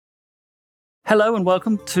Hello and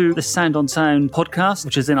welcome to the Sound on Sound podcast,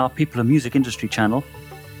 which is in our People and Music Industry channel.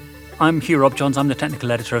 I'm Hugh Robjohns, I'm the technical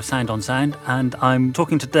editor of Sound on Sound, and I'm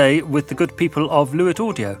talking today with the good people of Lewitt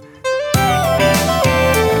Audio.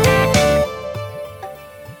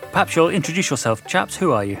 Perhaps you'll introduce yourself, chaps.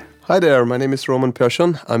 Who are you? Hi there, my name is Roman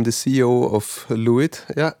Persson. I'm the CEO of Lewitt,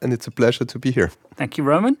 and it's a pleasure to be here. Thank you,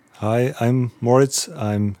 Roman. Hi, I'm Moritz.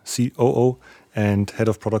 I'm COO and Head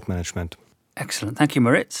of Product Management. Excellent. Thank you,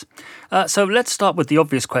 Moritz. So let's start with the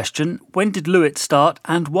obvious question. When did Lewitt start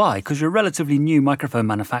and why? Because you're a relatively new microphone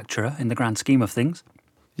manufacturer in the grand scheme of things.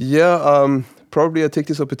 Probably I take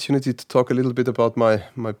this opportunity to talk a little bit about my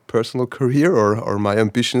personal career or my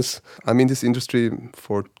ambitions. I'm in this industry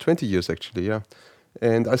for 20 years actually,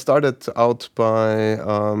 And I started out by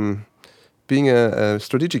being a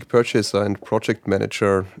strategic purchaser and project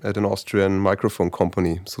manager at an Austrian microphone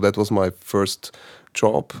company. So that was my first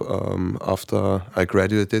job after I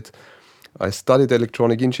graduated. I studied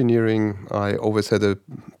electronic engineering. I always had a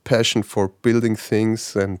passion for building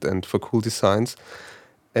things and for cool designs.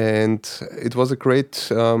 And it was a great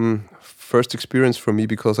first experience for me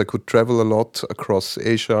because I could travel a lot across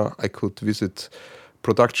Asia. I could visit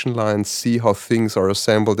production lines, see how things are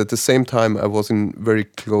assembled. At the same time, I was in very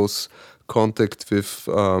close contact with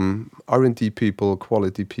R&D people,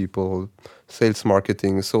 quality people, sales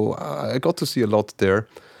marketing. So I got to see a lot there.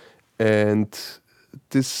 And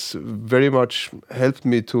this very much helped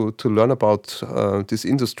me to learn about this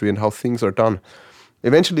industry and how things are done.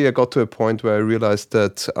 Eventually, I got to a point where I realized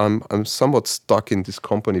that I'm somewhat stuck in this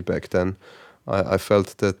company back then. I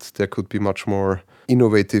felt that there could be much more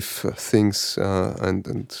innovative things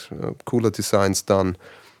and cooler designs done.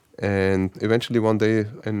 And eventually one day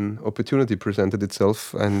an opportunity presented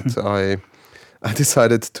itself and I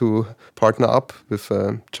decided to partner up with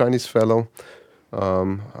a Chinese fellow.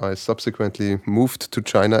 I subsequently moved to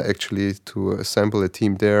China actually to assemble a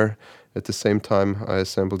team there. At the same time, I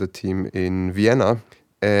assembled a team in Vienna.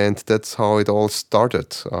 And that's how it all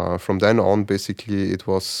started. From then on, basically, it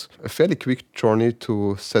was a fairly quick journey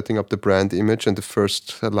to setting up the brand image and the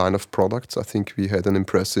first line of products. I think we had an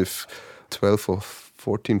impressive 12 or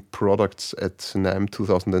 14 products at NAMM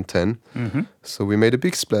 2010. Mm-hmm. So we made a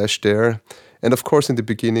big splash there. And of course, in the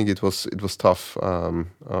beginning, it was tough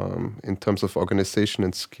in terms of organization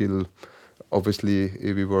and skill. Obviously,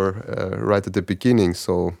 we were right at the beginning,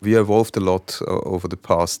 so we evolved a lot over the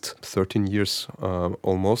past 13 years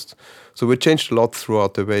almost. So we changed a lot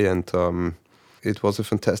throughout the way, and it was a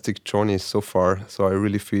fantastic journey so far. So I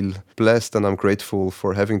really feel blessed, and I'm grateful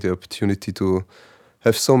for having the opportunity to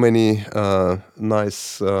have so many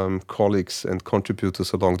nice colleagues and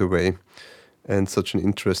contributors along the way, and such an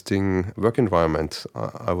interesting work environment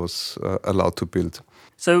I was allowed to build.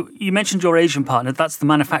 So you mentioned your Asian partner. That's the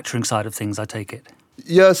manufacturing side of things, I take it.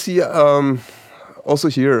 Yeah, see, also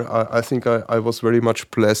here, I think I was very much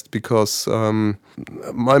blessed because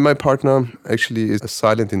my partner actually is a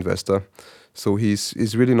silent investor. So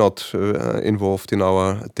he's really not involved in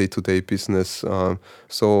our day-to-day business.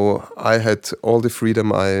 So I had all the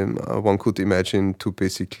freedom one could imagine to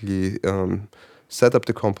basically set up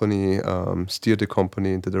the company, steer the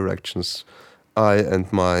company in the directions I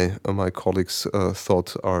and my colleagues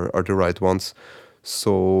thought are the right ones.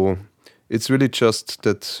 So it's really just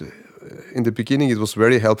that in the beginning it was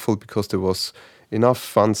very helpful because there was enough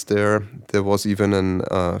funds there. There was even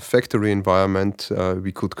a factory environment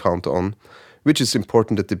we could count on, which is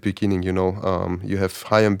important at the beginning. You know, you have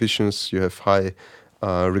high ambitions, you have high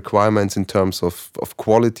requirements in terms of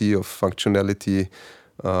quality, of functionality,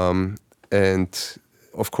 and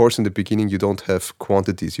of course, in the beginning, you don't have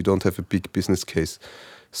quantities, you don't have a big business case.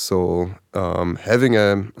 So having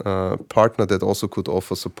a partner that also could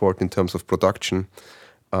offer support in terms of production,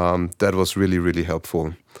 that was really, really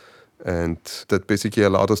helpful. And that basically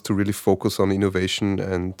allowed us to really focus on innovation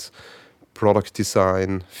and product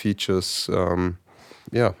design, features,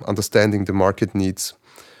 understanding the market needs.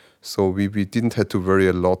 So we didn't have to worry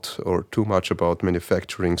a lot or too much about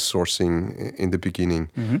manufacturing, sourcing in the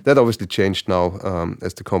beginning. Mm-hmm. That obviously changed now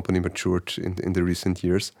as the company matured in the recent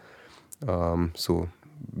years. So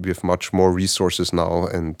we have much more resources now,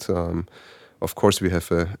 and of course we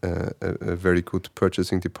have a very good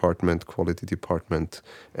purchasing department, quality department,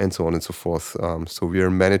 and so on and so forth. So we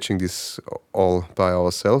are managing this all by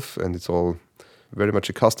ourselves, and it's all very much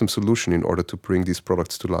a custom solution in order to bring these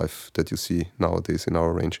products to life that you see nowadays in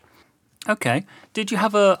our range. Okay. Did you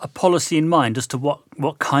have a policy in mind as to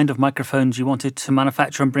what kind of microphones you wanted to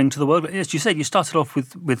manufacture and bring to the world? As you said, you started off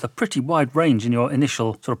with a pretty wide range in your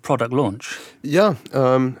initial sort of product launch. Yeah,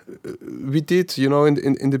 we did. You know,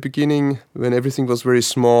 in the beginning, when everything was very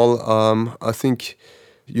small, I think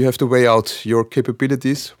you have to weigh out your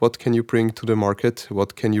capabilities. What can you bring to the market?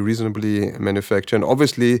 What can you reasonably manufacture? And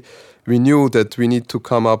obviously, we knew that we need to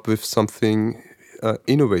come up with something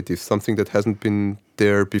innovative, something that hasn't been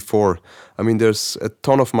there before. I mean, there's a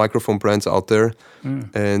ton of microphone brands out there,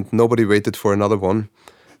 and nobody waited for another one.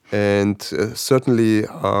 And certainly,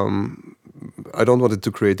 I don't want it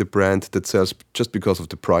to create a brand that sells just because of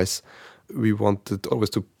the price. We wanted always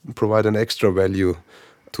to provide an extra value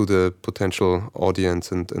to the potential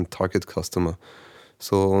audience and target customer.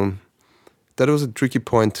 So that was a tricky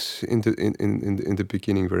point in the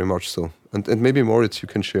beginning, very much so. And maybe Moritz, you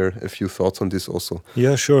can share a few thoughts on this also.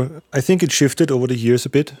 Yeah, sure. I think it shifted over the years a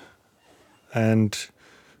bit. And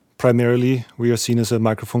primarily, we are seen as a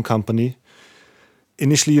microphone company.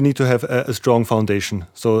 Initially, you need to have a strong foundation.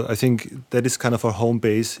 So I think that is kind of our home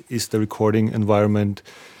base, is the recording environment,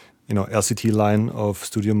 LCT line of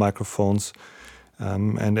studio microphones.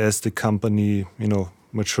 And as the company,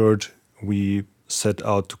 matured, we set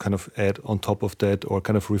out to kind of add on top of that or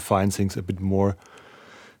kind of refine things a bit more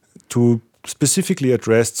to specifically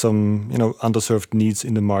address some, underserved needs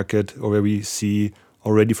in the market, or where we see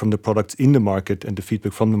already from the products in the market and the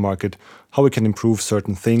feedback from the market how we can improve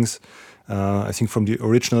certain things. I think from the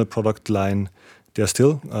original product line, there are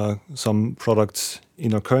still some products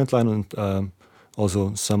in our current line, and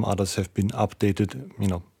also some others have been updated,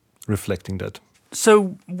 reflecting that.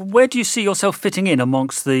 So where do you see yourself fitting in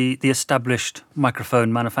amongst the established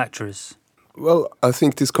microphone manufacturers? Well, I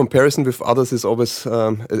think this comparison with others is always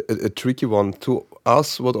a tricky one. To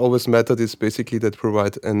us, what always mattered is basically that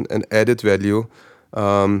provide an added value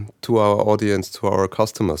to our audience, to our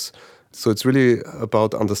customers. So it's really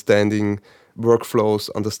about understanding workflows,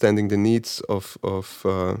 understanding the needs of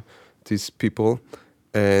these people,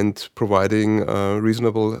 and providing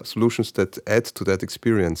reasonable solutions that add to that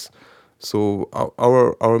experience. So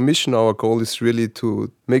our mission, our goal is really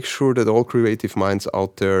to make sure that all creative minds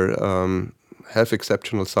out there have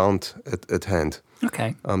exceptional sound at hand.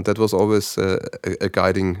 Okay. That was always a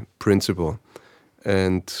guiding principle.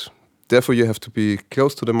 And therefore, you have to be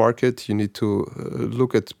close to the market. You need to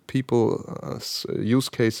look at people's use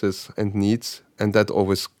cases and needs, and that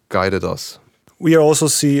always guided us. We also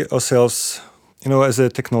see ourselves, as a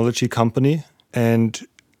technology company, and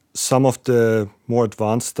some of the more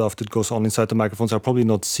advanced stuff that goes on inside the microphones are probably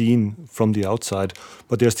not seen from the outside,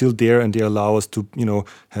 but they're still there, and they allow us to,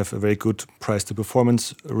 have a very good price to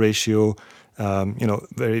performance ratio,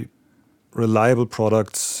 very reliable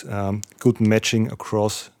products, good matching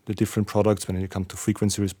across the different products when it comes to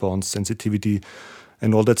frequency response, sensitivity,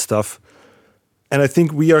 and all that stuff. And I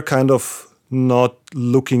think we are kind of not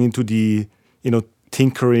looking into the,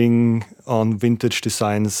 tinkering on vintage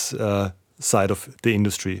designs side of the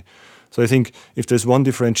industry. So I think if there's one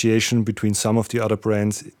differentiation between some of the other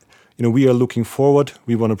brands, we are looking forward.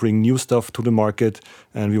 We want to bring new stuff to the market,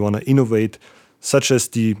 and we want to innovate, such as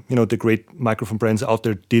the great microphone brands out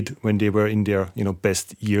there did when they were in their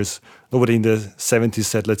best years. Nobody in the 70s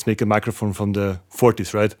said, let's make a microphone from the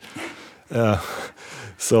 40s, right?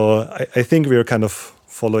 So I think we are kind of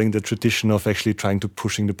following the tradition of actually trying to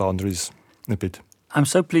pushing the boundaries a bit. I'm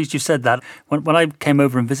so pleased you said that. When I came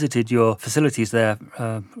over and visited your facilities there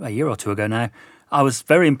a year or two ago now, I was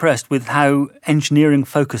very impressed with how engineering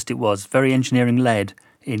focused it was, very engineering led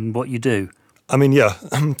in what you do. I mean, yeah,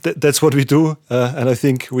 that's what we do. And I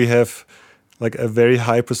think we have like a very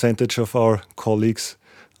high percentage of our colleagues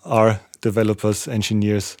are developers,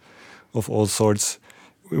 engineers of all sorts.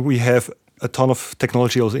 We have a ton of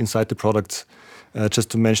technology also inside the products. Just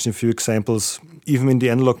to mention a few examples, even in the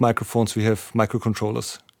analog microphones, we have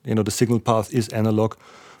microcontrollers. The signal path is analog,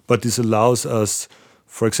 but this allows us,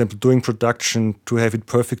 for example, during production, to have it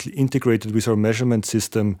perfectly integrated with our measurement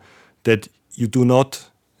system, that you do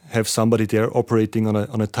not have somebody there operating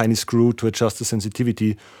on a tiny screw to adjust the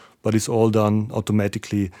sensitivity, but it's all done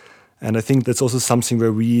automatically. And I think that's also something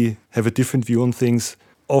where we have a different view on things.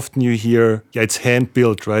 Often you hear, it's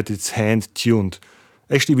hand-built, right? It's hand-tuned.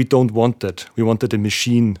 Actually, we don't want that. We want that the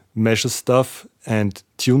machine measures stuff and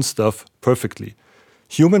tunes stuff perfectly.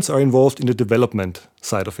 Humans are involved in the development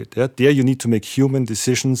side of it. Yeah? There you need to make human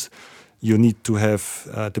decisions. You need to have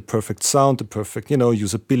the perfect sound, the perfect,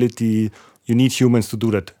 usability. You need humans to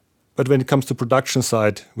do that. But when it comes to production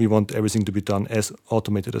side, we want everything to be done as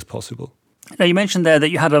automated as possible. Now, you mentioned there that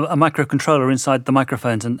you had a microcontroller inside the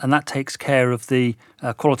microphones, and that takes care of the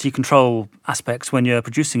quality control aspects when you're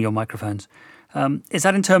producing your microphones. Is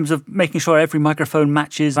that in terms of making sure every microphone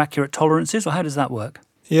matches accurate tolerances, or how does that work?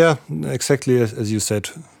 Yeah, exactly as you said.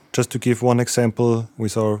 Just to give one example,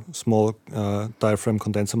 with our small diaphragm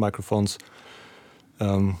condenser microphones,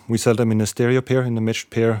 we sell them in a stereo pair, in a matched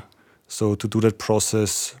pair. So to do that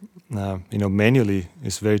process, manually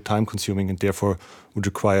is very time consuming and therefore would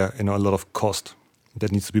require, a lot of cost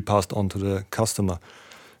that needs to be passed on to the customer.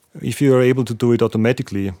 If you are able to do it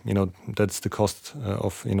automatically, that's the cost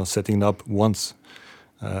of, setting it up once.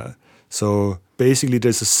 So basically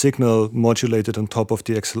there's a signal modulated on top of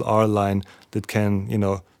the XLR line that can,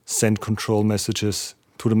 send control messages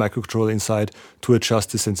to the microcontroller inside to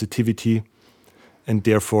adjust the sensitivity and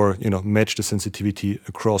therefore, match the sensitivity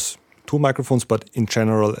across two microphones, but in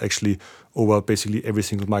general, actually over basically every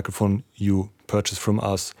single microphone you purchase from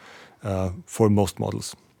us for most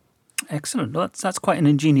models. Excellent. Well, that's quite an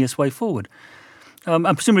ingenious way forward.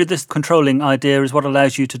 And presumably this controlling idea is what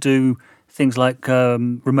allows you to do things like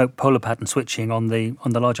remote polar pattern switching on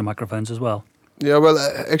the larger microphones as well. Yeah, well,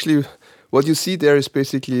 actually, what you see there is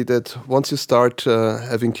basically that once you start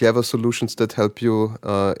having clever solutions that help you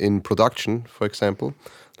in production, for example,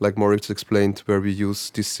 like Moritz explained, where we use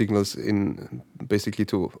these signals in basically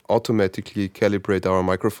to automatically calibrate our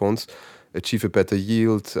microphones, achieve a better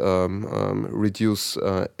yield, reduce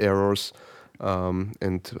errors,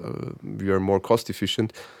 and we are more cost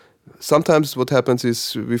efficient. Sometimes what happens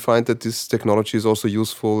is we find that this technology is also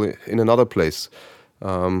useful in another place.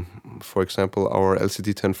 For example, our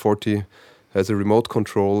LCD 1040 has a remote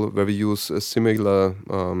control where we use a similar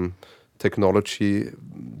technology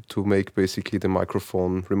to make basically the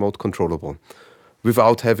microphone remote controllable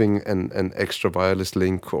without having an extra wireless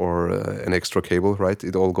link or an extra cable, right?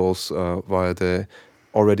 It all goes via the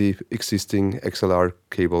already existing XLR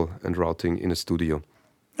cable and routing in a studio.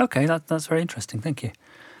 Okay, that's very interesting. Thank you.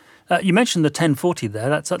 You mentioned the 1040 there.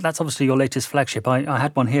 That's obviously your latest flagship. I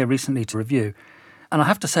had one here recently to review. And I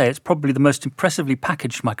have to say, it's probably the most impressively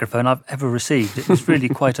packaged microphone I've ever received. It was really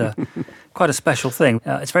quite a special thing.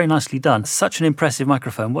 It's very nicely done. Such an impressive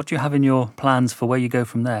microphone. What do you have in your plans for where you go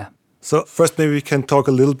from there? So first, maybe we can talk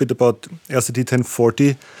a little bit about LCD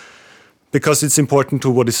 1040 because it's important to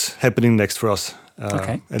what is happening next for us,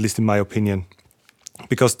 Okay. At least in my opinion.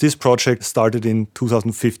 Because this project started in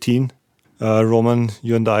 2015. Roman,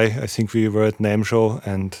 you and I think we were at NAMM show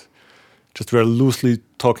and just were loosely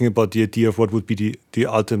talking about the idea of what would be the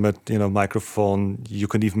ultimate, microphone you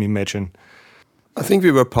can even imagine. I think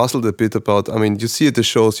we were puzzled a bit about, you see at the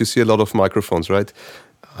shows, you see a lot of microphones, right?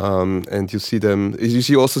 And you see them,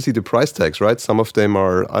 you also see the price tags, right? Some of them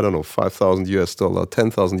are, $5,000 US,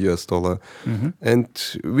 $10,000 US. Mm-hmm.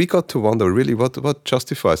 And we got to wonder really what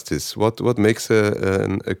justifies this? What makes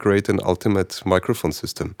a great and ultimate microphone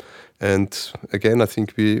system? And again, I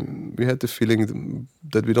think we had the feeling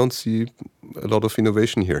that we don't see a lot of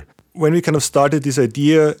innovation here. When we kind of started this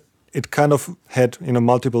idea, it kind of had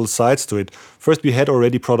multiple sides to it. First, we had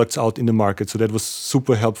already products out in the market, so that was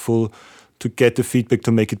super helpful to get the feedback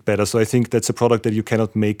to make it better. So I think that's a product that you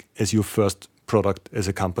cannot make as your first product as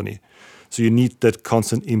a company. So you need that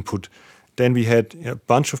constant input. Then we had a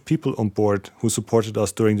bunch of people on board who supported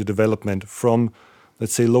us during the development, from,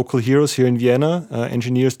 let's say, local heroes here in Vienna,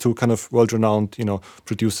 engineers, to kind of world-renowned,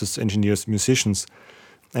 producers, engineers, musicians.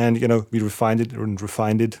 And, we refined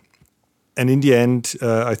it. And in the end,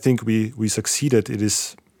 I think we succeeded. It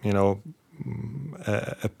is,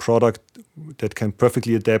 a product that can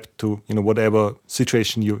perfectly adapt to, whatever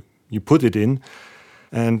situation you put it in.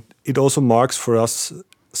 And it also marks for us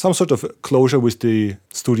some sort of closure with the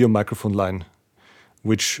studio microphone line,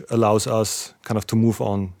 which allows us kind of to move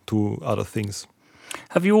on to other things.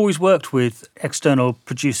 Have you always worked with external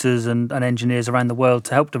producers and engineers around the world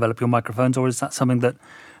to help develop your microphones, or is that something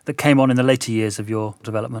that came on in the later years of your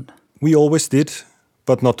development? We always did,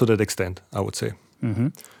 but not to that extent, I would say. Mm-hmm.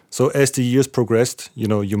 So as the years progressed,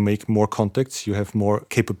 you make more contacts, you have more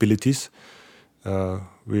capabilities.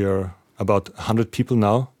 We are about 100 people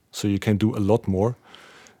now, so you can do a lot more.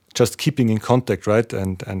 Just keeping in contact, right,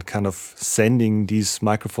 and kind of sending these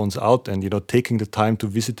microphones out and, taking the time to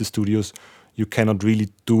visit the studios, you cannot really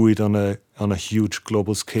do it on a huge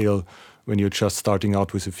global scale when you're just starting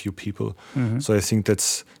out with a few people. Mm-hmm. So I think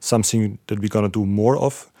that's something that we're going to do more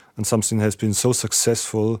of, and something that has been so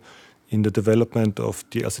successful in the development of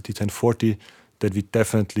the LCD 1040 that we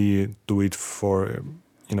definitely do it for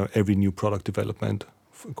every new product development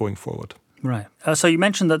going forward. Right. So you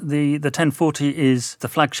mentioned that the 1040 is the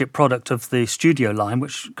flagship product of the studio line,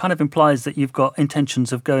 which kind of implies that you've got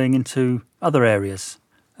intentions of going into other areas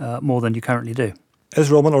more than you currently do.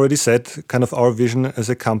 As Roman already said, kind of our vision as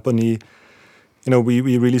a company,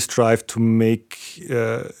 we really strive to make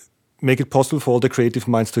it possible for all the creative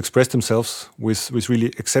minds to express themselves with really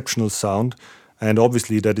exceptional sound. And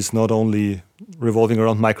obviously that is not only revolving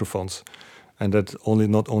around microphones, and that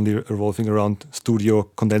not only revolving around studio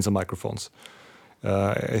condenser microphones.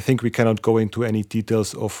 I think we cannot go into any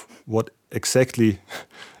details of what exactly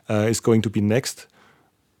is going to be next,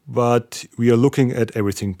 but we are looking at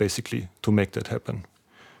everything basically to make that happen.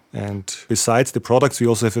 And besides the products, we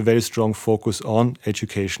also have a very strong focus on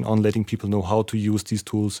education, on letting people know how to use these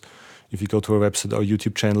tools. If you go to our website or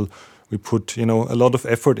YouTube channel, we put a lot of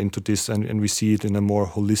effort into this, and we see it in a more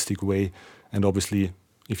holistic way. And obviously,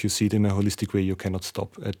 if you see it in a holistic way, you cannot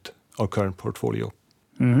stop at our current portfolio.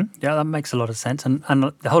 Mm-hmm. Yeah, that makes a lot of sense. And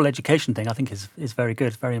the whole education thing, I think, is very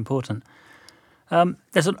good, very important.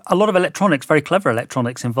 There's a lot of electronics, very clever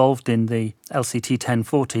electronics, involved in the LCT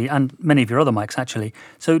 1040 and many of your other mics, actually.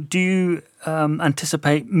 So do you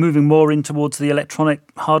anticipate moving more in towards the electronic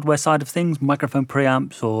hardware side of things, microphone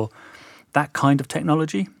preamps or that kind of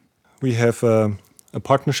technology? We have a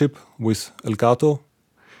partnership with Elgato,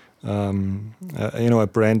 a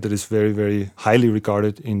brand that is very, very highly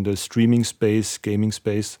regarded in the streaming space, gaming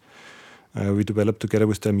space. We developed together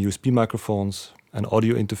with them USB microphones, an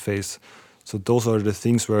audio interface. So those are the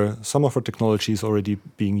things where some of our technology is already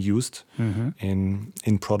being used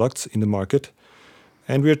in products in the market.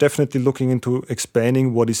 And we are definitely looking into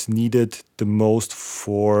expanding what is needed the most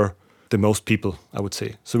for the most people, I would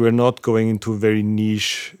say. So we're not going into very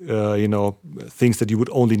niche, things that you would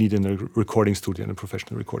only need in a recording studio, in a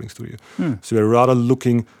professional recording studio. So we're rather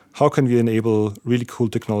looking, how can we enable really cool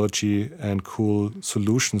technology and cool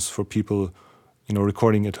solutions for people,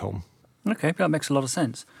 recording at home. Okay, that makes a lot of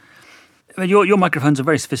sense. I mean, your microphones are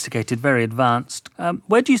very sophisticated, very advanced.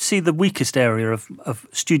 Where do you see the weakest area of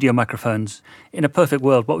studio microphones? In a perfect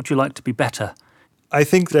world, what would you like to be better? I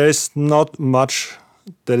think there's not much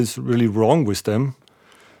that is really wrong with them.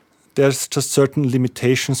 There's just certain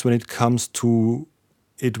limitations when it comes to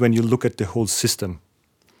it when you look at the whole system.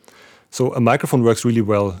 So a microphone works really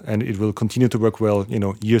well, and it will continue to work well,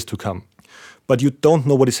 years to come. But you don't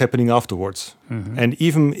know what is happening afterwards. And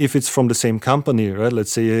even if it's from the same company, right?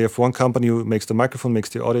 Let's say you have one company who makes the microphone, makes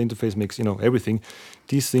the audio interface, makes everything.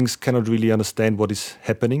 These things cannot really understand what is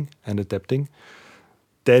happening and adapting.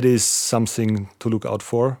 That is something to look out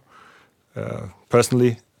for.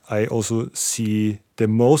 Personally, I also see the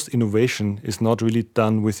most innovation is not really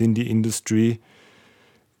done within the industry,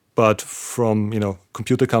 but from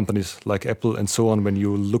computer companies like Apple and so on. When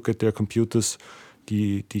you look at their computers,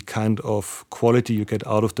 the kind of quality you get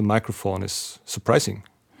out of the microphone is surprising.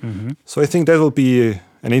 So I think that will be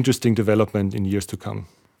an interesting development in years to come.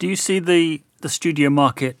 Do you see the studio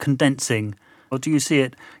market condensing, or do you see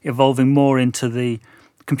it evolving more into the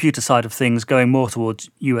computer side of things, going more towards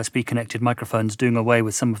USB-connected microphones, doing away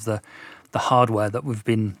with some of the hardware that we've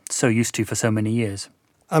been so used to for so many years?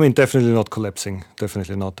 I mean, definitely not collapsing,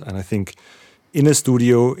 definitely not. And I think in the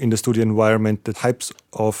studio environment, the types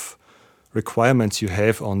of requirements you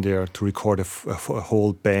have on there to record a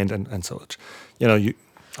whole band and such,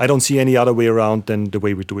 I don't see any other way around than the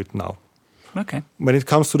way we do it now. Okay. When it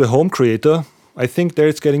comes to the home creator, I think there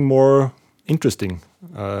it's getting more interesting.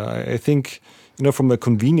 I think, from a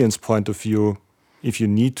convenience point of view, if you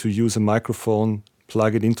need to use a microphone,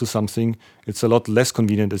 plug it into something, it's a lot less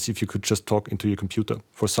convenient as if you could just talk into your computer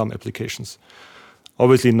for some applications.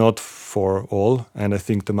 Obviously not for all, and I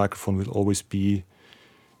think the microphone will always be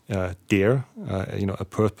there. A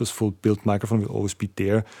purposeful built microphone will always be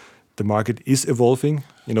there. The market is evolving.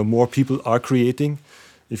 More people are creating.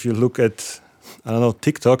 If you look at,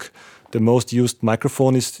 TikTok, the most used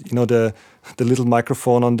microphone is, the little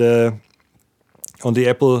microphone on the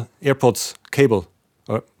Apple AirPods cable,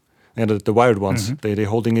 and the wired ones. They're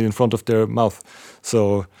holding it in front of their mouth.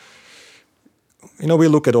 So, we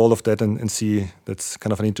look at all of that and see that's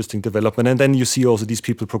kind of an interesting development. And then you see also these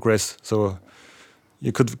people progress. So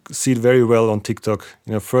you could see it very well on TikTok.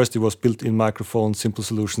 First it was built-in microphones, simple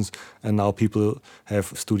solutions, and now people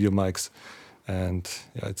have studio mics. And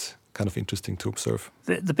it's kind of interesting to observe.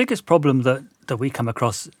 The biggest problem that we come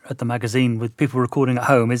across at the magazine with people recording at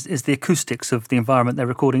home is the acoustics of the environment they're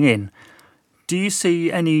recording in. Do you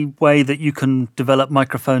see any way that you can develop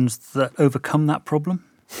microphones that overcome that problem?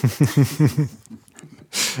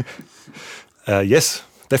 Yes,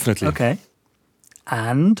 definitely. Okay.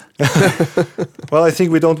 And? Well, I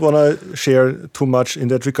think we don't want to share too much in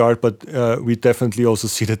that regard, but we definitely also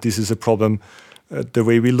see that this is a problem. The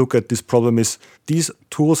way we look at this problem is these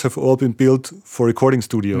tools have all been built for recording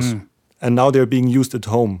studios, and now they're being used at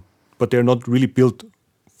home, but they're not really built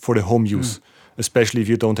for the home use, especially if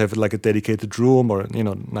you don't have like a dedicated room or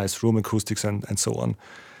nice room acoustics and so on.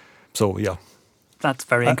 So yeah, that's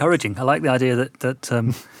very encouraging. I like the idea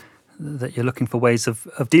that that you're looking for ways of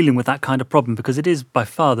dealing with that kind of problem, because it is by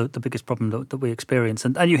far the biggest problem that we experience,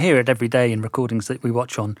 and you hear it every day in recordings that we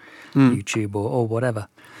watch on YouTube or whatever.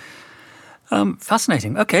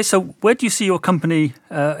 Fascinating. Okay, so where do you see your company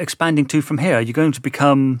expanding to from here? Are you going to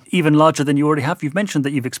become even larger than you already have? You've mentioned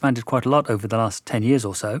that you've expanded quite a lot over the last 10 years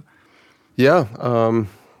or so. Yeah,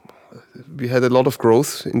 we had a lot of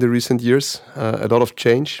growth in the recent years, a lot of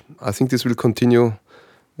change. I think this will continue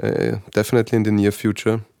definitely in the near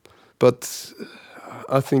future. But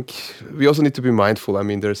I think we also need to be mindful. I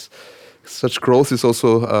mean, there's such growth is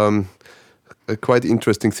also a quite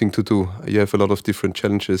interesting thing to do. You have a lot of different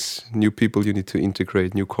challenges, new people you need to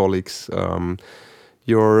integrate, new colleagues.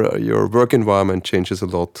 Your work environment changes a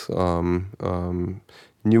lot.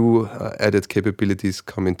 New added capabilities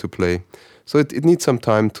come into play. So it needs some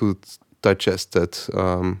time to digest that.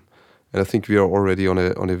 And I think we are already on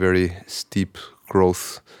a very steep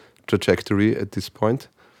growth trajectory at this point.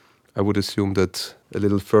 I would assume that a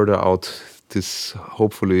little further out, this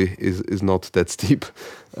hopefully is not that steep.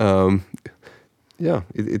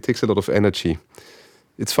 It takes a lot of energy.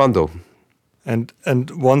 It's fun though. And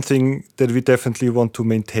one thing that we definitely want to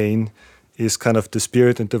maintain is kind of the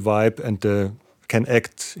spirit and the vibe, and can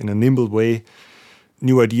act in a nimble way.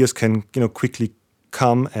 New ideas can quickly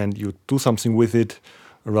come, and you do something with it,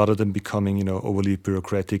 rather than becoming overly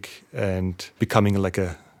bureaucratic and becoming like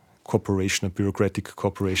a corporation, a bureaucratic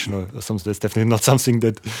corporation or something. That's definitely not something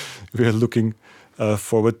that we are looking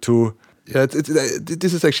forward to. Yeah,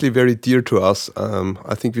 this is actually very dear to us.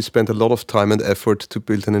 I think we spent a lot of time and effort to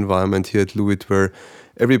build an environment here at Lewitt where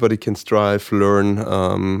everybody can strive, learn,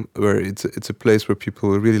 where it's a place where people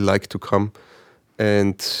really like to come.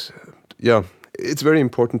 And yeah, it's very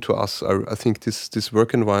important to us. I think this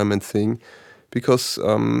work environment thing, because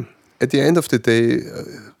at the end of the day,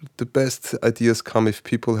 the best ideas come if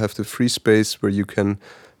people have the free space where you can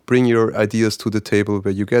bring your ideas to the table,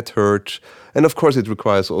 where you get heard. And of course, it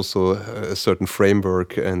requires also a certain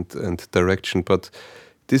framework and direction. But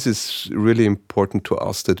this is really important to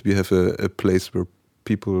us, that we have a place where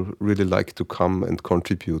people really like to come and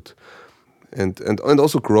contribute and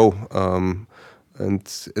also grow. And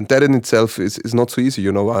that in itself is not so easy.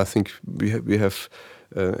 I think we have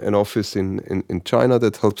an office in China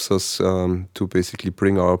that helps us to basically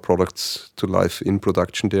bring our products to life in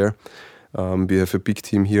production there. We have a big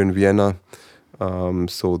team here in Vienna,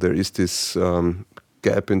 so there is this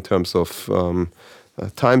gap in terms of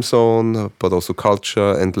time zone, but also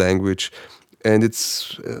culture and language. And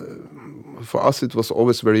it's for us, it was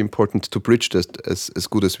always very important to bridge that as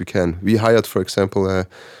good as we can. We hired, for example, a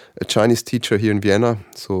Chinese teacher here in Vienna,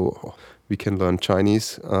 so we can learn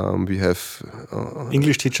Chinese. We have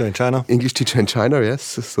English teacher in China. English teacher in China, yes,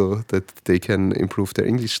 so that they can improve their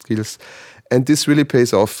English skills. And this really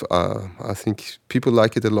pays off. I think people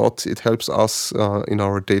like it a lot. It helps us in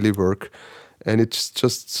our daily work. And it's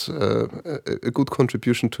just a good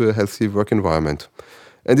contribution to a healthy work environment.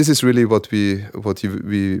 And this is really what we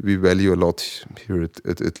value a lot here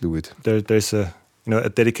at Lewitt. There's a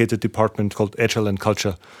dedicated department called Agile and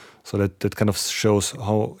Culture. So that kind of shows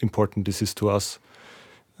how important this is to us.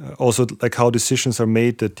 Also, like how decisions are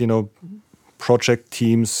made, that project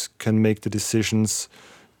teams can make the decisions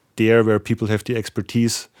there where people have the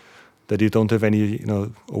expertise, that you don't have any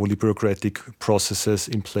overly bureaucratic processes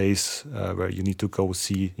in place where you need to go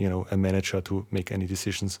see a manager to make any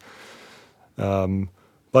decisions.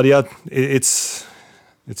 But yeah, it's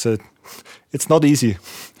not easy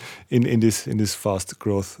in this fast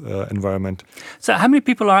growth environment. So how many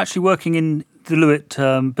people are actually working in the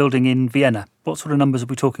Lewitt building in Vienna? What sort of numbers are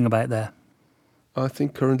we talking about there? I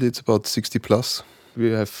think currently it's about 60 plus.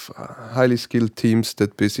 We have highly skilled teams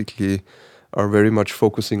that basically are very much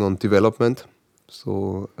focusing on development.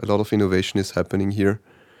 So a lot of innovation is happening here.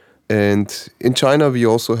 And in China, we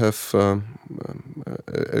also have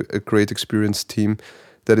a great experienced team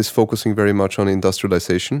that is focusing very much on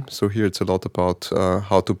industrialization. So here it's a lot about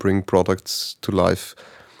how to bring products to life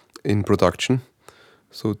in production.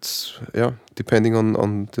 So it's, depending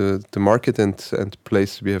on the market and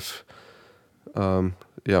place, we have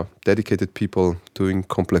dedicated people doing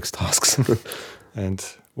complex tasks. And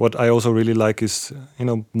what I also really like is,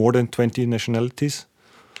 more than 20 nationalities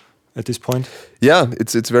at this point. Yeah,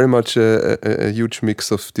 it's very much a huge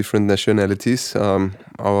mix of different nationalities.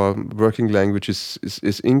 Our working language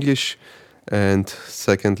is English, and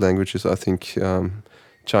second language is, I think,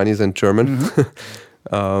 Chinese and German.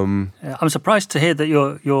 Mm-hmm. I'm surprised to hear that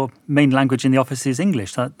your main language in the office is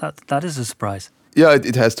English. That is a surprise. Yeah,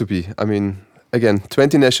 it has to be. I mean, again,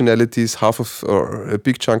 20 nationalities, half of, or a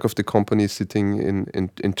big chunk of the company is sitting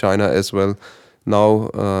in China as well. Now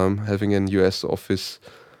having an US office,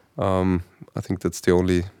 I think that's the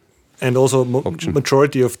only and also option.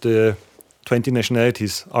 Majority of the 20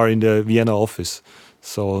 nationalities are in the Vienna office.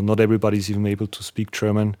 So not everybody is even able to speak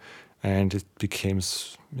German. and it became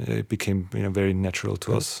very natural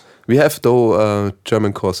to us. We have though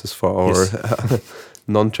German courses for our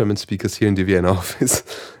non-German speakers here in the Vienna office,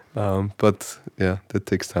 but yeah, that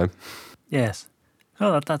takes time. Yes.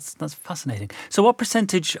 Oh, that's fascinating. So, what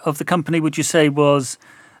percentage of the company would you say was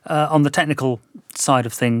on the technical side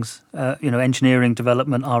of things? Engineering,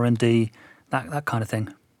 development, R&D, that kind of thing.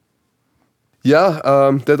 Yeah,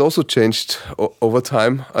 that also changed over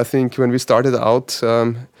time. I think when we started out,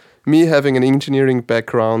 me having an engineering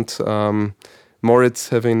background, Moritz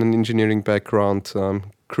having an engineering background,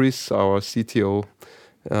 Chris, our CTO,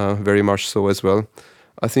 very much so as well.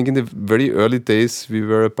 I think in the very early days, we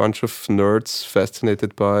were a bunch of nerds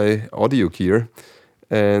fascinated by audio gear.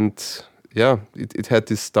 And yeah, it had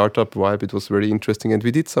this startup vibe. It was very interesting. And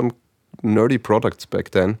we did some nerdy products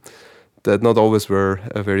back then that not always were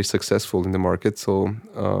very successful in the market. So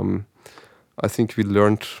I think we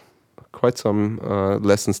learned quite some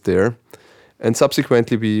lessons there. And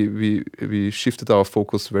subsequently, we shifted our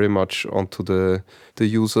focus very much onto the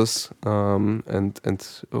users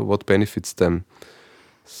and what benefits them.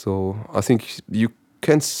 So I think you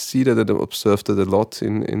can see that and observe that a lot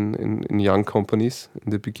in young companies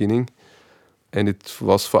in the beginning. And it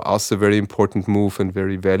was for us a very important move and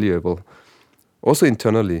very valuable. Also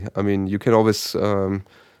internally, I mean, you can always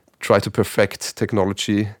try to perfect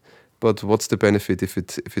technology, but what's the benefit if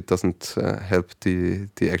it doesn't help the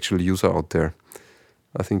actual user out there?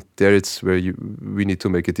 I think there it's where we need to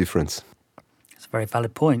make a difference. It's a very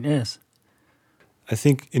valid point, yes. I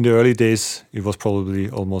think in the early days, it was probably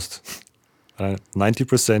almost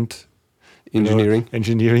 90%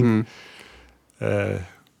 engineering.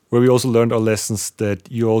 Where we also learned our lessons that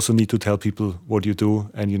you also need to tell people what you do,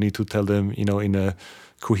 and you need to tell them, in a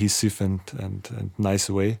cohesive and nice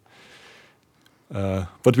way.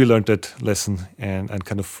 But we learned that lesson and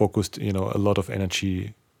kind of focused, a lot of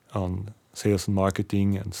energy on sales and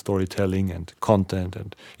marketing and storytelling and content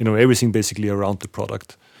and everything basically around the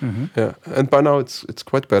product. Mm-hmm. Yeah, and by now it's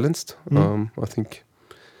quite balanced. I think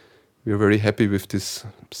we are very happy with this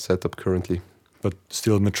setup currently. But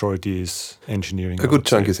still, majority is engineering. A good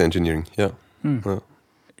chunk is engineering. Yeah.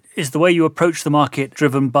 Is the way you approach the market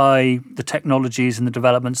driven by the technologies and the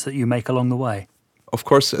developments that you make along the way? Of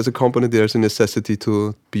course, as a company, there's a necessity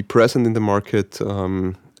to be present in the market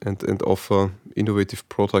and offer innovative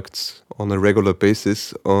products on a regular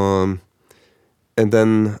basis. And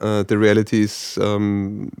then the reality is,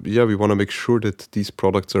 we want to make sure that these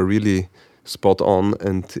products are really spot on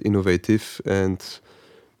and innovative. And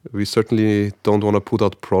we certainly don't want to put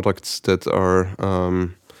out products that are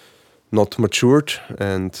not matured.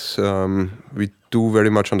 And we do very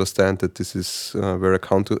much understand that this is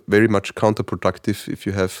very much counterproductive if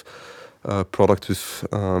you have a product with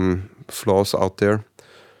flaws out there.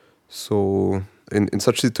 So in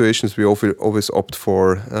such situations, we always opt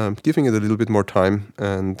for giving it a little bit more time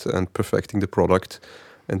and perfecting the product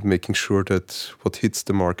and making sure that what hits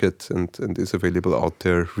the market and is available out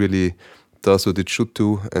there really does what it should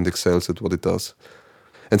do and excels at what it does.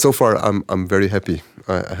 And so far, I'm very happy,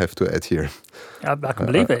 I have to add here. I can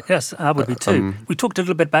believe it, yes, I would be too. We talked a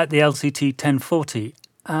little bit about the LCT 1040.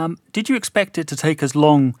 Did you expect it to take as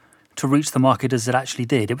long to reach the market as it actually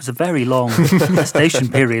did? It was a very long gestation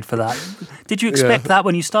period for that. Did you expect that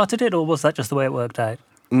when you started it, or was that just the way it worked out?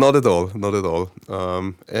 Not at all.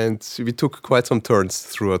 And we took quite some turns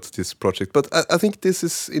throughout this project. But I think this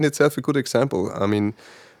is in itself a good example. I mean,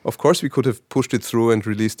 of course, we could have pushed it through and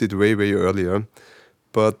released it way, way earlier.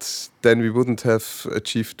 But then we wouldn't have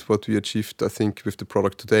achieved what we achieved, I think, with the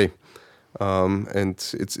product today. And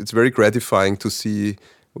it's very gratifying to see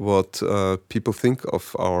what people think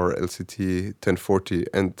of our LCT 1040.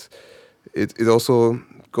 And it also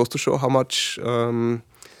goes to show how much,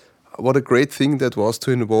 what a great thing that was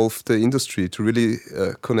to involve the industry, to really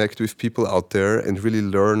connect with people out there and really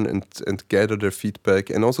learn and gather their feedback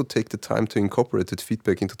and also take the time to incorporate that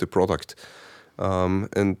feedback into the product.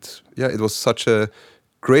 It was such a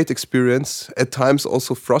great experience, at times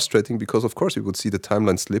also frustrating because, of course, we would see the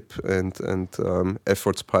timeline slip and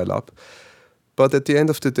efforts pile up. But at the end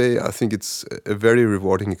of the day, I think it's a very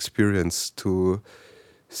rewarding experience to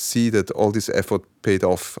see that all this effort paid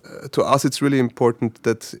off. To us, it's really important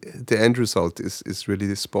that the end result is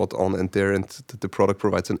really spot on and there, and that the product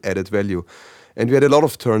provides an added value. And we had a lot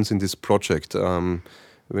of turns in this project.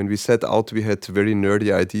 When we set out, we had very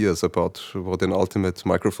nerdy ideas about what an ultimate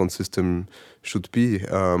microphone system should be.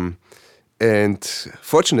 And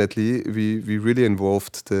fortunately, we really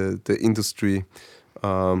involved the industry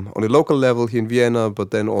on a local level here in Vienna,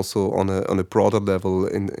 but then also on a broader level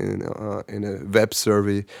in a web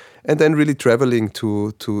survey, and then really traveling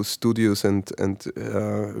to studios and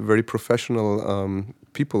very professional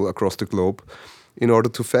people across the globe in order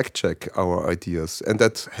to fact check our ideas, and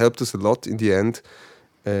that helped us a lot in the end.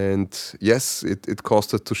 And yes, it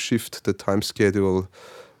caused us to shift the time schedule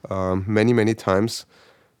many times,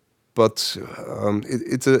 but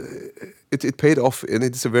it paid off, and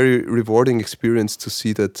it's a very rewarding experience to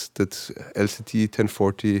see that LCD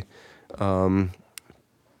 1040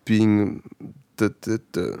 being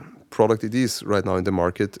the product it is right now in the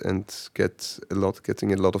market, and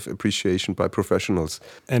getting a lot of appreciation by professionals.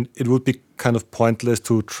 And it would be kind of pointless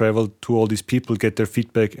to travel to all these people, get their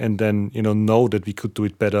feedback, and then know that we could do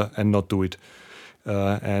it better and not do it.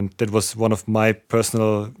 And that was one of my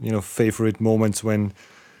personal favorite moments when,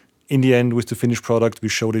 in the end, with the finished product, we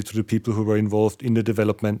showed it to the people who were involved in the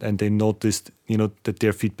development, and they noticed that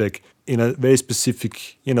their feedback in a very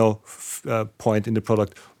specific point in the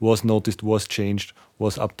product was noticed, was changed,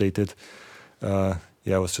 was updated.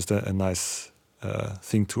 It was just a nice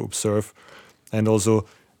thing to observe. And also,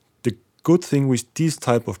 the good thing with these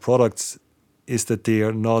type of products is that they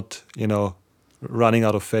are not running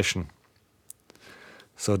out of fashion.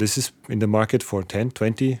 So this is in the market for 10,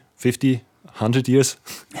 20, 50, 100 years.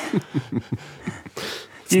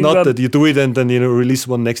 It's not that you do it and then release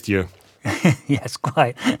one next year. Yes,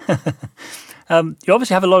 quite. You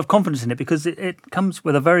obviously have a lot of confidence in it because it comes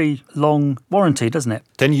with a very long warranty, doesn't it?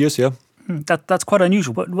 10 years, yeah. That's quite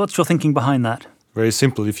unusual. But what's your thinking behind that? Very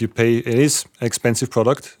simple. If you pay, it is an expensive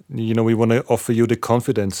product. We want to offer you the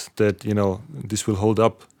confidence that this will hold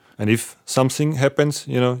up, and if something happens,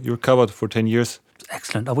 you're covered for 10 years.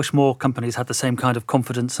 Excellent. I wish more companies had the same kind of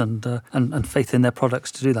confidence and faith in their products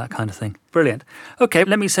to do that kind of thing. Brilliant. Okay,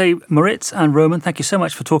 let me say, Moritz and Roman, thank you so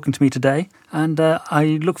much for talking to me today. And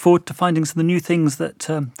I look forward to finding some of the new things that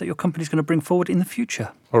your company is going to bring forward in the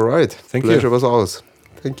future. All right. Thank you. Pleasure was ours.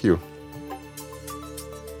 Thank you.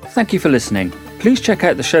 Thank you for listening. Please check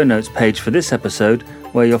out the show notes page for this episode,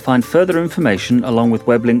 where you'll find further information along with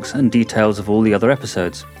web links and details of all the other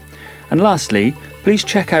episodes. And lastly, please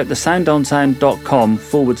check out the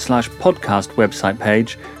soundonsound.com/podcast website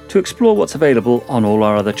page to explore what's available on all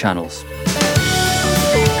our other channels.